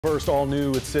First, all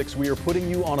new at 6, we are putting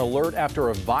you on alert after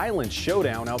a violent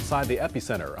showdown outside the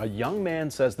Epicentre. A young man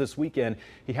says this weekend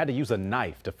he had to use a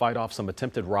knife to fight off some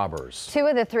attempted robbers. 2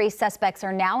 of the 3 suspects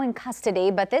are now in custody,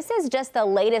 but this is just the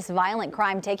latest violent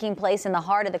crime taking place in the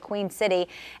heart of the Queen City,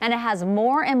 and it has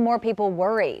more and more people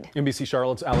worried. NBC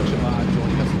Charlotte's Alex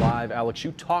joining us live. Alex,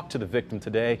 you talked to the victim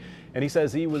today, and he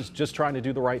says he was just trying to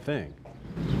do the right thing.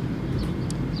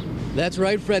 That's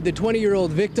right, Fred. The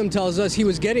 20-year-old victim tells us he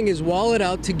was getting his wallet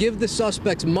out to give the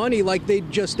suspects money like they'd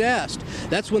just asked.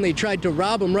 That's when they tried to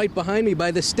rob him right behind me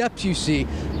by the steps you see,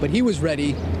 but he was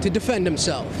ready to defend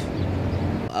himself.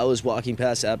 I was walking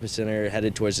past Epicentre,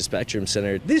 headed towards the Spectrum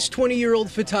Center. This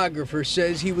 20-year-old photographer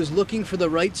says he was looking for the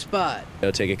right spot. Go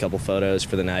take a couple photos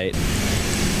for the night.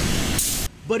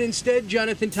 But instead,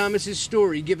 Jonathan Thomas's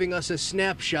story giving us a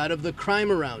snapshot of the crime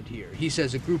around here. He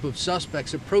says a group of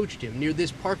suspects approached him near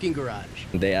this parking garage.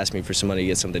 They asked me for some money to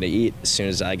get something to eat. As soon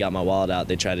as I got my wallet out,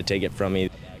 they tried to take it from me.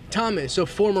 Thomas, a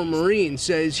former Marine,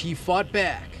 says he fought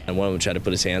back. And one of them tried to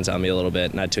put his hands on me a little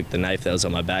bit, and I took the knife that was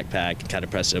on my backpack and kind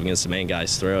of pressed it up against the main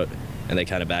guy's throat, and they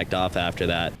kind of backed off after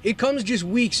that. It comes just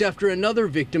weeks after another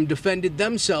victim defended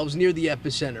themselves near the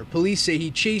Epicentre. Police say he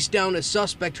chased down a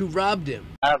suspect who robbed him.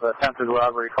 I have attempted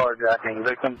robbery carjacking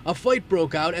victim. A fight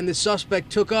broke out and the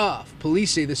suspect took off.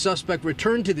 Police say the suspect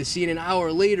returned to the scene an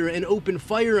hour later and opened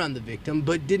fire on the victim,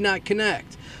 but did not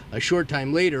connect. A short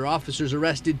time later, officers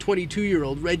arrested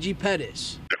 22-year-old Reggie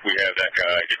Pettis. If we have that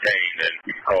guy detained, then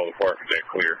we can call the park and they're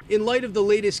clear. In light of the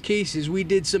latest cases, we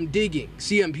did some digging.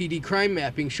 CMPD crime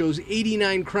mapping shows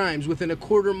 89 crimes within a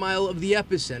quarter mile of the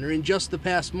Epicentre in just the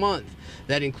past month.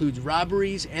 That includes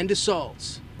robberies and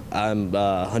assaults. I'm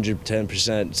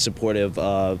 110% supportive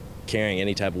of carrying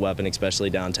any type of weapon, especially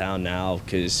downtown now,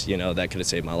 because, you know, that could have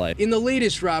saved my life. In the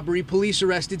latest robbery, police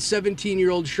arrested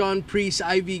 17-year-old Sean Priest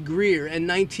Ivy Greer and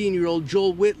 19-year-old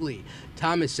Joel Whitley.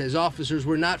 Thomas says officers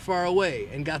were not far away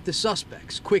and got the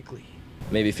suspects quickly.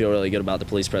 Made me feel really good about the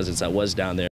police presence that was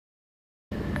down there.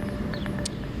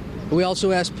 We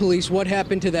also asked police what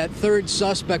happened to that third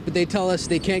suspect, but they tell us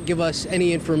they can't give us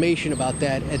any information about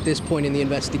that at this point in the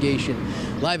investigation.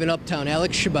 Live in Uptown,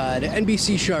 Alex Shabbat,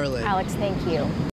 NBC Charlotte. Alex, thank you.